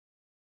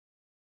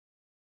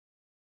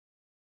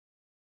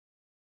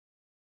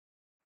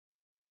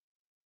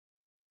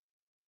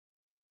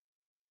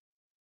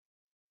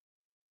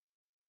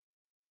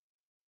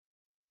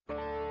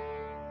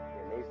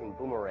them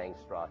boomerang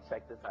straws.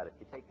 Check this out. If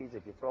you take these,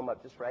 if you throw them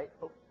up just right,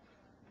 you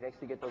can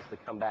actually get those to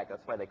come back.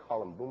 That's why they call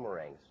them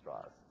boomerang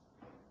straws.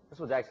 This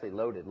one's actually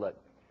loaded. Look.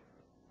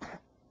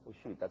 Oh,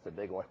 shoot, that's a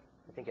big one.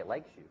 I think it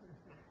likes you.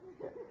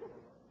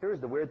 Here's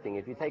the weird thing.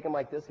 If you take them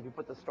like this, if you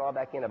put the straw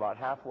back in about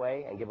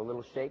halfway and give a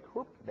little shake,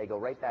 whoop, they go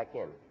right back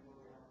in.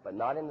 But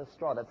not in the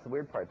straw. That's the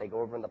weird part. They go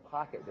over in the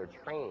pocket. They're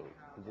trained.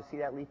 Did you see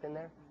that leaf in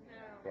there?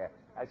 No. Yeah.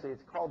 Actually,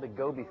 it's called a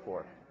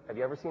go-before. Have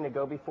you ever seen a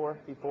go-before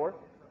before?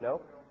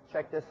 No?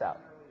 Check this out.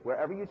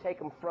 Wherever you take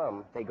them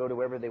from, they go to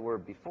wherever they were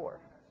before.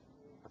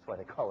 That's why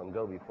they call them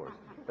go-befores.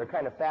 They're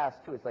kind of fast,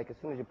 too. It's like as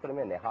soon as you put them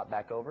in, they hop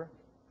back over.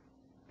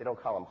 They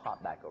don't call them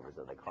hop back overs,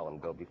 though. They call them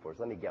go-befores.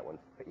 Let me get one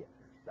for you.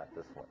 Not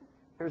this one.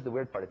 Here's the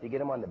weird part. If you get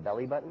them on the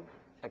belly button,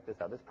 check this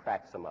out. This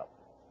cracks them up.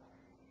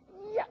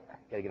 Yeah.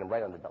 Got to get them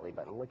right on the belly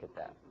button. Look at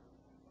that.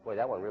 Boy,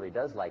 that one really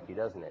does like you,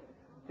 doesn't it?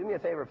 Do me a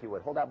favor, if you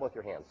would. Hold out both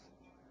your hands.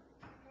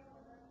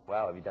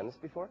 Wow, have you done this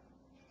before?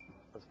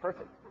 That's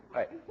perfect. All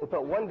right, we'll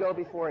put one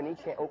go-before in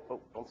each hand. Oh,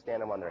 don't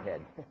stand them on their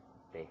head.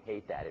 They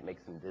hate that. It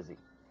makes them dizzy.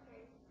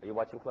 Are you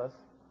watching close?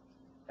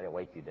 I didn't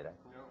wake you, did I?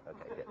 No.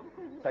 Okay, good.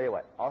 Tell you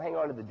what, I'll hang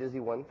on to the dizzy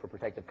one for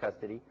protective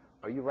custody.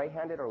 Are you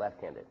right-handed or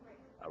left-handed?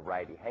 A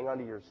righty. Hang on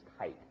to yours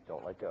tight.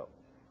 Don't let go.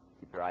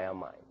 Keep your eye on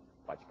mine.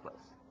 Watch close.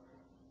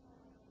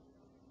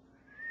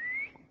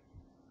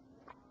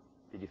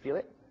 Did you feel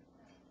it?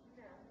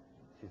 No.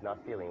 She's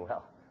not feeling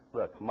well.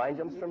 Look, mine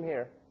jumps from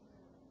here.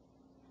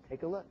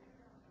 Take a look.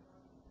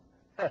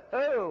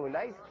 Oh,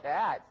 nice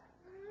cat.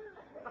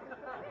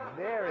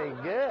 Very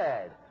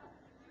good.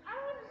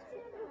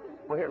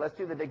 Well, here, let's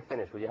do the big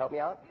finish. Will you help me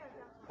out?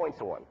 Point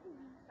to one.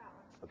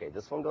 Okay,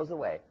 this one goes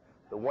away.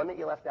 The one that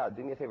you left out,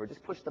 do me a favor.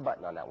 Just push the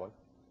button on that one.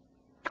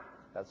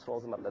 That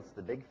swells them up. That's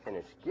the big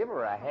finish. Give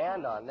her a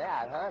hand on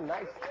that, huh?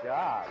 Nice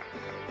job.